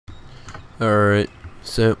Alright,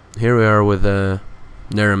 so here we are with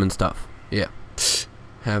Nehrim and stuff. Yeah.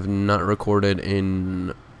 Have not recorded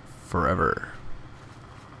in forever.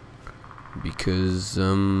 Because,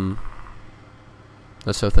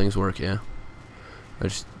 that's how things work, yeah. I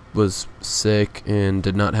just was sick and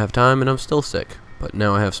did not have time, and I'm still sick. But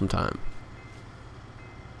now I have some time.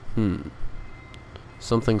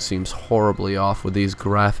 Something seems horribly off with these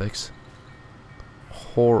graphics.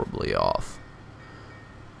 Horribly off.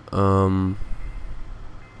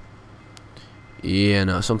 Yeah,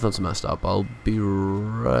 no, something's messed up. I'll be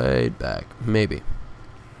right back. Maybe.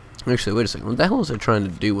 Actually, wait a second. What the hell was I trying to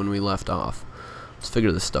do when we left off? Let's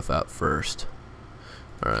figure this stuff out first.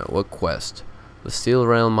 Alright, what quest? The steel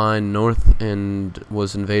rail mine north end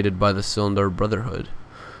was invaded by the Cylinder Brotherhood.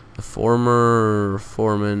 The former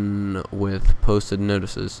foreman with posted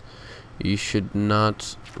notices. You should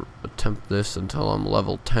not attempt this until I'm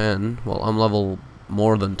level 10. Well, I'm level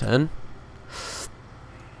more than 10.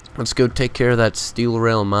 Let's go take care of that steel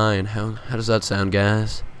rail mine. How does that sound,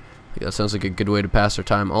 guys? I think that sounds like a good way to pass our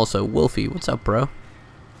time. Also, Wolfie, what's up, bro?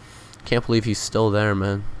 Can't believe he's still there,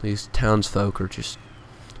 man. These townsfolk are just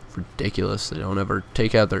ridiculous. They don't ever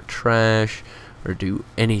take out their trash or do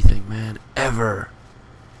anything, man, ever.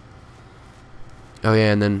 Oh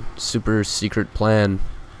yeah, and then super secret plan.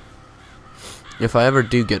 If I ever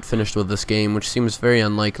do get finished with this game, which seems very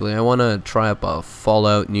unlikely, I want to try up a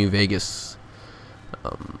Fallout New Vegas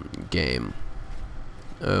game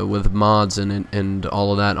with mods in it and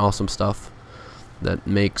all of that awesome stuff that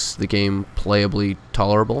makes the game playably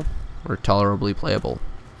tolerable or tolerably playable.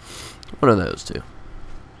 One of those two.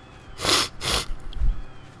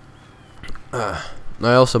 I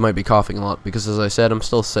also might be coughing a lot because, as I said, I'm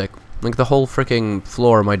still sick. Like, the whole freaking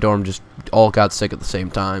floor of my dorm just all got sick at the same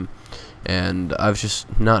time, and I've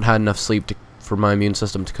just not had enough sleep for my immune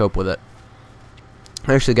system to cope with it.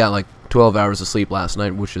 I actually got like 12 hours of sleep last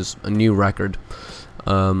night, which is a new record.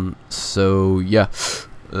 So yeah,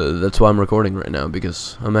 that's why I'm recording right now,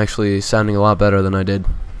 because I'm actually sounding a lot better than I did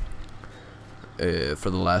for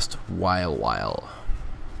the last while.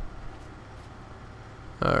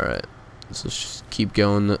 Alright, so let's just keep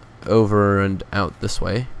going over and out this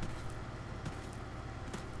way.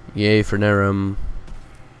 Yay for Nehrim.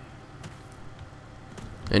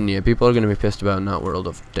 And yeah, people are going to be pissed about not World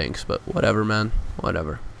of Tanks, but whatever, man.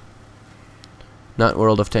 Whatever. Not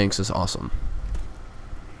World of Tanks is awesome.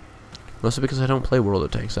 Mostly because I don't play World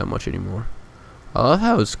of Tanks that much anymore. I love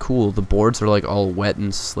how it's cool. The boards are like all wet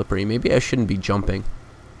and slippery. Maybe I shouldn't be jumping.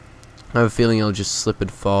 I have a feeling I'll just slip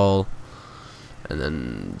and fall. And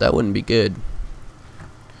then that wouldn't be good.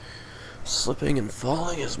 Slipping and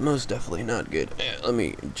falling is most definitely not good. Let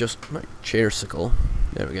me adjust my chair-sicle.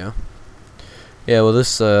 There we go. Yeah, well,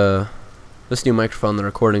 this new microphone, the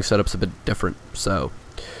recording setup's a bit different, so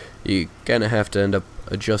you kind of have to end up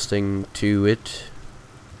adjusting to it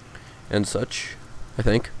and such, I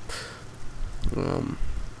think. I'm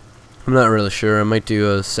not really sure. I might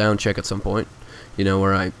do a sound check at some point, you know,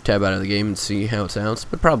 where I tab out of the game and see how it sounds,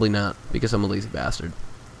 but probably not, because I'm a lazy bastard.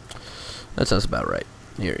 That sounds about right.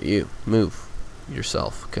 Here, you, move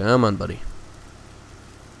yourself. Come on, buddy.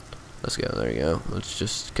 Let's go, there you go. Let's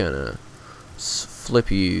just kind of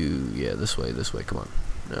flip you, yeah, this way, come on.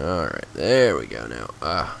 Alright, there we go now.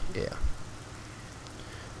 Yeah.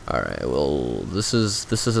 Alright, well, this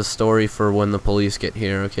is a story for when the police get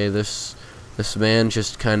here, okay? This man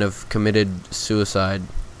just kind of committed suicide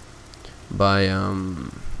by,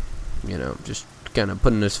 you know, just kind of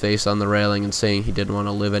putting his face on the railing and saying he didn't want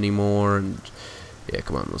to live anymore, and, yeah,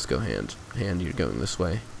 come on, let's go hand, you're going this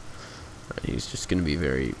way. He's just going to be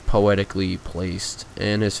very poetically placed,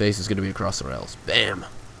 and his face is going to be across the rails. Bam!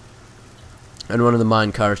 And one of the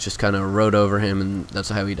mine cars just kind of rode over him, and that's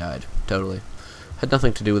how he died. Totally. Had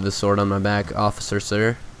nothing to do with the sword on my back, officer,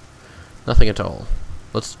 sir. Nothing at all.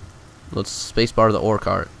 Let's spacebar the ore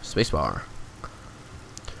cart. Spacebar.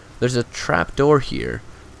 There's a trap door here,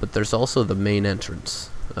 but there's also the main entrance.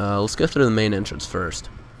 Let's go through the main entrance first.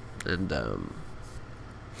 And,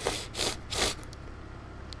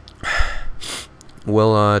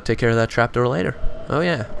 we'll take care of that trapdoor later. Oh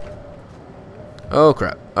yeah. Oh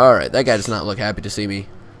crap. Alright, that guy does not look happy to see me.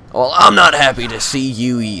 Well, I'm not happy to see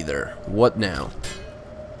you either. What now?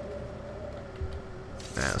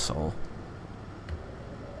 Asshole.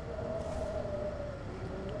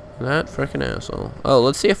 That frickin' asshole. Oh,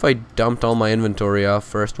 let's see if I dumped all my inventory off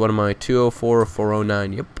first. What am I? 204 or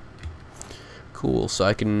 409? Yep. Cool, so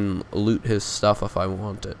I can loot his stuff if I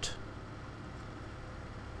want it.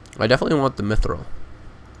 I definitely want the mithril.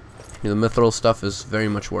 The mithril stuff is very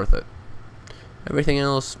much worth it. Everything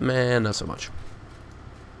else, man, not so much.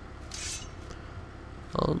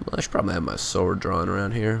 I should probably have my sword drawn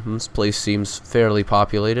around here. This place seems fairly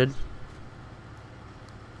populated.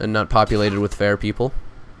 And not populated with fair people.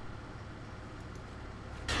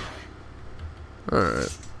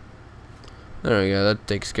 Alright. There we go, that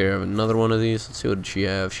takes care of another one of these. Let's see what did she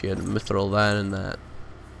have. She had mithril, that, and that.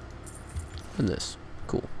 And this.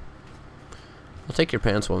 Cool. I'll take your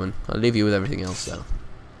pants, woman. I'll leave you with everything else, though.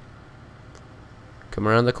 Come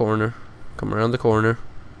around the corner. Come around the corner.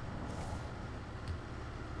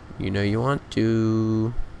 You know you want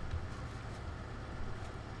to.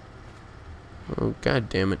 Oh, god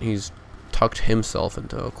damn it. He's tucked himself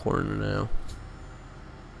into a corner now.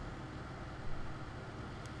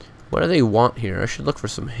 What do they want here? I should look for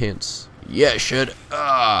some hints. Yeah, I should.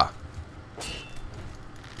 Ah!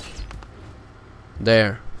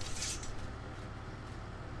 There.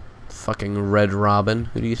 Fucking Red Robin.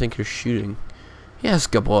 Who do you think you're shooting? Yes,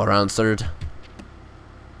 Gabor answered.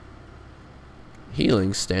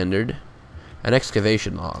 Healing standard. An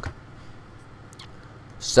excavation log.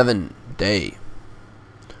 7 day.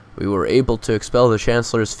 We were able to expel the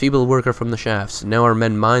Chancellor's feeble worker from the shafts. Now our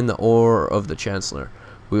men mine the ore of the Chancellor.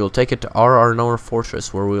 We will take it to Arnor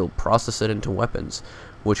Fortress, where we will process it into weapons,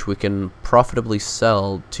 which we can profitably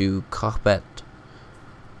sell to Kharbet.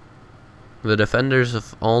 The defenders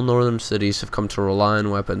of all northern cities have come to rely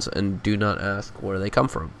on weapons and do not ask where they come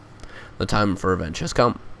from. The time for revenge has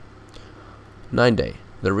come. 9 day.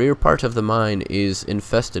 The rear part of the mine is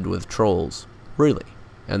infested with trolls. Really?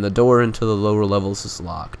 And the door into the lower levels is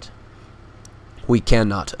locked. We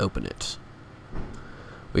cannot open it.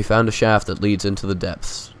 We found a shaft that leads into the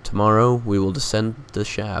depths. Tomorrow we will descend the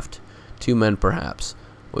shaft. 2 men perhaps.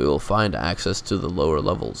 We will find access to the lower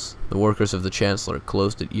levels. The workers of the Chancellor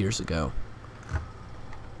closed it years ago.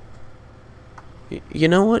 You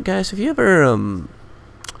know what, guys? Have you ever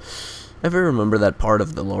remember that part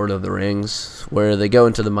of the Lord of the Rings where they go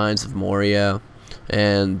into the mines of Moria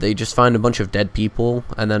and they just find a bunch of dead people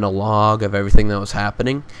and then a log of everything that was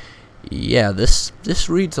happening? Yeah, this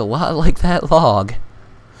reads a lot like that log.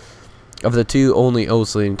 Of the 2, only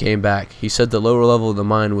Oslian came back. He said the lower level of the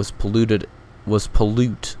mine was pollute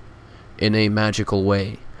in a magical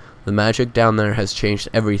way. The magic down there has changed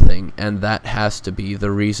everything, and that has to be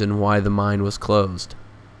the reason why the mine was closed.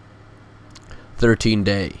 13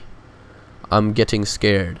 day. I'm getting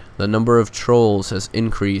scared. The number of trolls has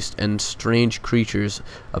increased, and strange creatures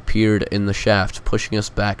appeared in the shaft, pushing us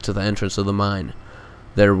back to the entrance of the mine.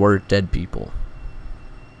 There were dead people.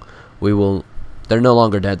 They're no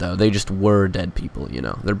longer dead, though. They just were dead people, you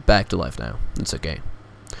know. They're back to life now. It's okay.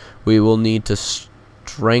 We will need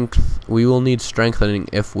strengthening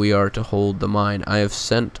if we are to hold the mine. I have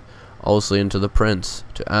sent Oslian to the Prince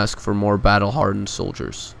to ask for more battle-hardened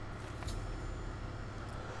soldiers.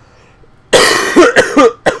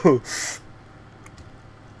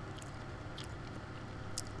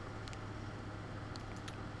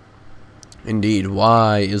 Indeed,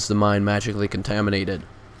 why is the mine magically contaminated?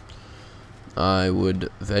 I would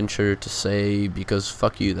venture to say because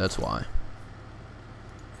fuck you, that's why.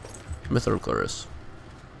 Mithrochlorus.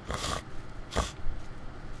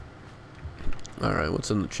 Alright,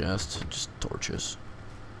 what's in the chest? Just torches.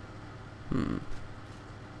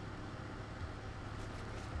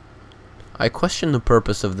 I question the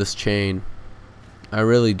purpose of this chain. I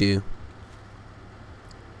really do.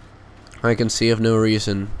 I can see of no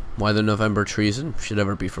reason why the November treason should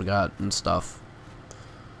ever be forgotten and stuff.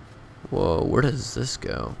 Whoa, where does this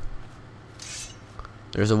go?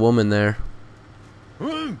 There's a woman there.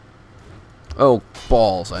 Oh,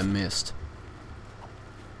 balls, I missed.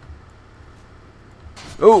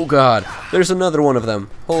 Oh, God, there's another one of them.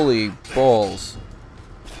 Holy balls.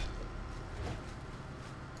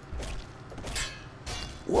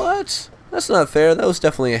 What? That's not fair. That was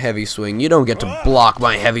definitely a heavy swing. You don't get to block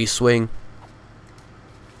my heavy swing.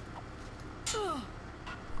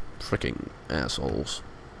 Freaking assholes.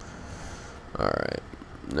 Alright.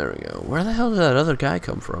 There we go. Where the hell did that other guy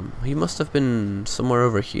come from? He must have been somewhere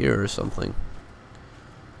over here or something.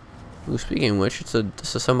 Ooh, speaking of which, it's a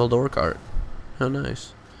disassembled ore cart. How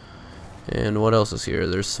nice. And what else is here?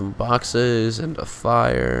 There's some boxes and a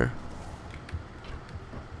fire.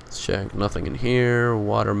 Let's check. Nothing in here.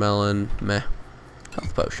 Watermelon. Meh.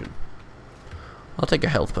 Health potion. I'll take a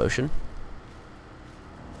health potion.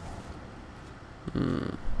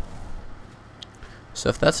 So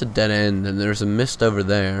if that's a dead end and there's a mist over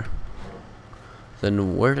there,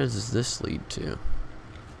 then where does this lead to?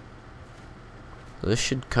 This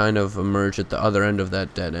should kind of emerge at the other end of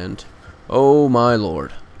that dead end. Oh my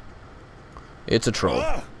lord. It's a troll.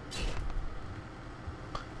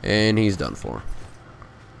 And he's done for.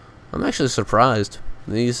 I'm actually surprised.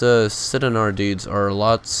 These Sitanar dudes are a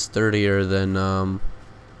lot sturdier than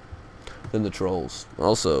the trolls.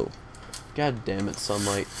 Also, god damn it,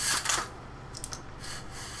 sunlight.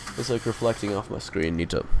 It's like reflecting off my screen. Need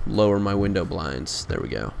to lower my window blinds. There we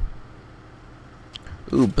go.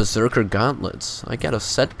 Ooh, Berserker gauntlets. I got a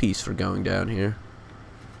set piece for going down here,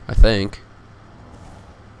 I think.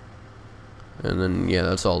 And then, yeah,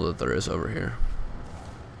 that's all that there is over here.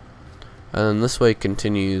 And then this way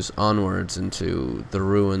continues onwards into the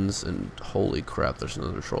ruins, and holy crap, there's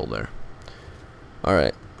another troll there.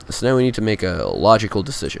 Alright, so now we need to make a logical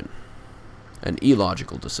decision. An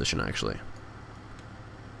illogical decision, actually.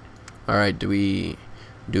 Alright, do we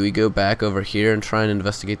go back over here and try and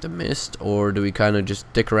investigate the mist, or do we kind of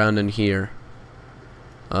just dick around in here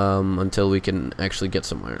until we can actually get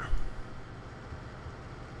somewhere?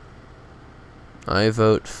 I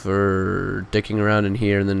vote for dicking around in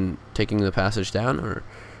here and then taking the passage down, or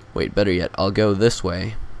wait, better yet, I'll go this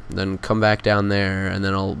way, then come back down there, and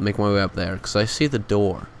then I'll make my way up there, because I see the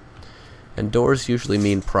door, and doors usually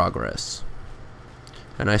mean progress,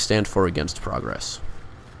 and I stand for against progress.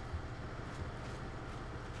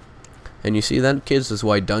 And you see that, kids, is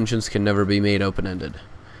why dungeons can never be made open-ended,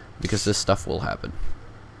 because this stuff will happen.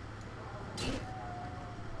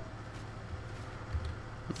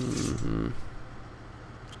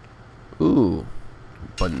 Ooh,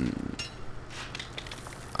 but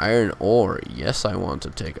iron ore. Yes, I want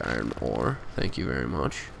to take iron ore. Thank you very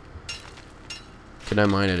much. Can I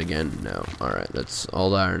mine it again? No. Alright, that's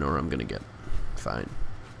all the iron ore I'm gonna get. Fine.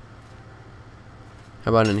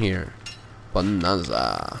 How about in here?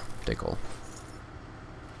 Bonanza. Tickle.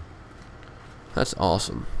 That's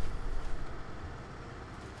awesome.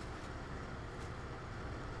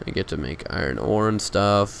 I get to make iron ore and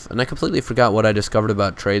stuff. And I completely forgot what I discovered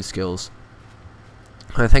about trade skills.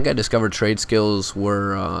 I think I discovered trade skills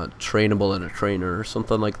were trainable in a trainer or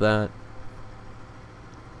something like that.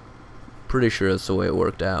 Pretty sure that's the way it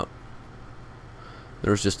worked out.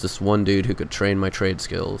 There was just this one dude who could train my trade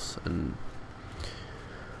skills, and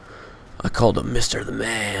I called him Mr. the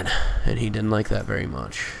Man, and he didn't like that very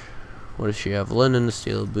much. What does she have? Linen,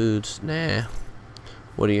 steel boots? Nah.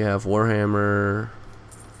 What do you have? Warhammer.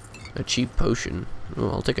 A cheap potion. Oh,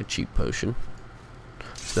 I'll take a cheap potion.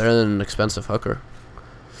 It's better than an expensive hooker.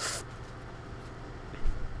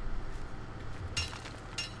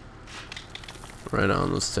 Right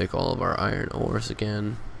on, let's take all of our iron ores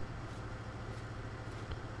again.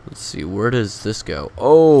 Let's see, where does this go?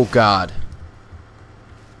 Oh, God.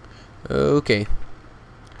 Okay.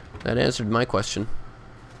 That answered my question.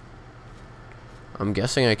 I'm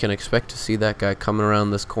guessing I can expect to see that guy coming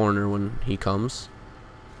around this corner when he comes.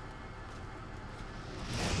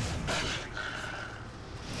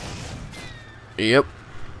 Yep.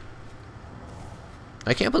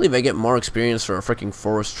 I can't believe I get more experience for a freaking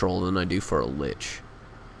forest troll than I do for a lich.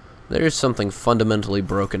 There's something fundamentally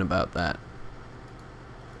broken about that.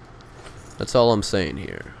 That's all I'm saying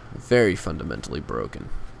here. Very fundamentally broken.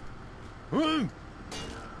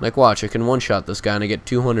 Like, watch, I can one-shot this guy and I get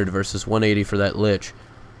 200 versus 180 for that lich.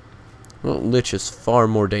 Well, lich is far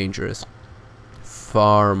more dangerous.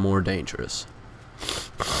 Far more dangerous.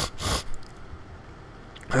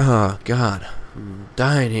 Oh, God. I'm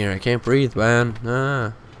dying here. I can't breathe, man.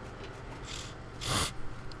 Ah.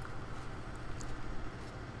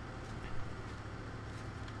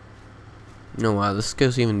 No, wow, this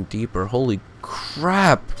goes even deeper. Holy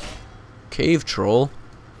crap. Cave troll.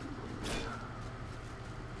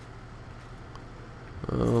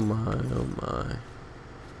 Oh my, oh my.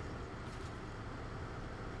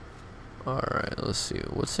 Alright, let's see.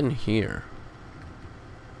 What's in here?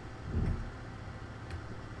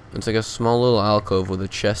 It's like a small little alcove with a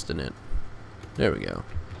chest in it. There we go.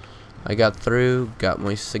 I got through, got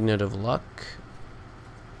my signet of luck.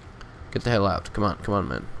 Get the hell out. Come on,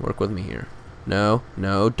 man. Work with me here. No,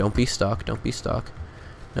 no, don't be stuck, don't be stuck.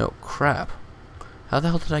 No, crap. How the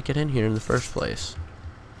hell did I get in here in the first place?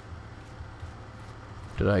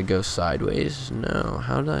 Did I go sideways? No.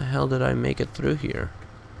 How the hell did I make it through here?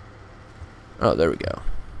 Oh, there we go.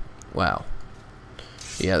 Wow.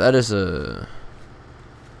 Yeah, that is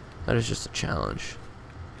just a challenge.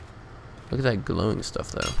 Look at that glowing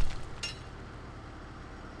stuff, though.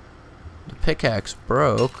 The pickaxe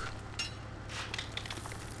broke.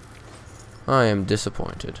 I am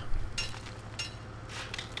disappointed.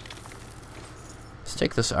 Let's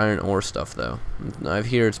take this iron ore stuff, though. I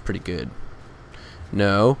hear it's pretty good.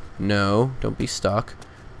 No, no, don't be stuck.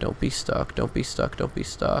 Don't be stuck, don't be stuck, don't be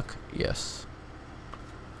stuck. Yes.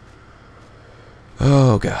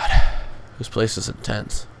 Oh, God. This place is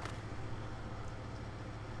intense.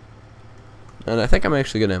 And I think I'm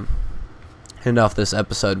actually gonna end off this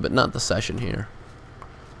episode, but not the session here.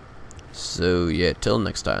 So yeah, till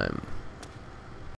next time.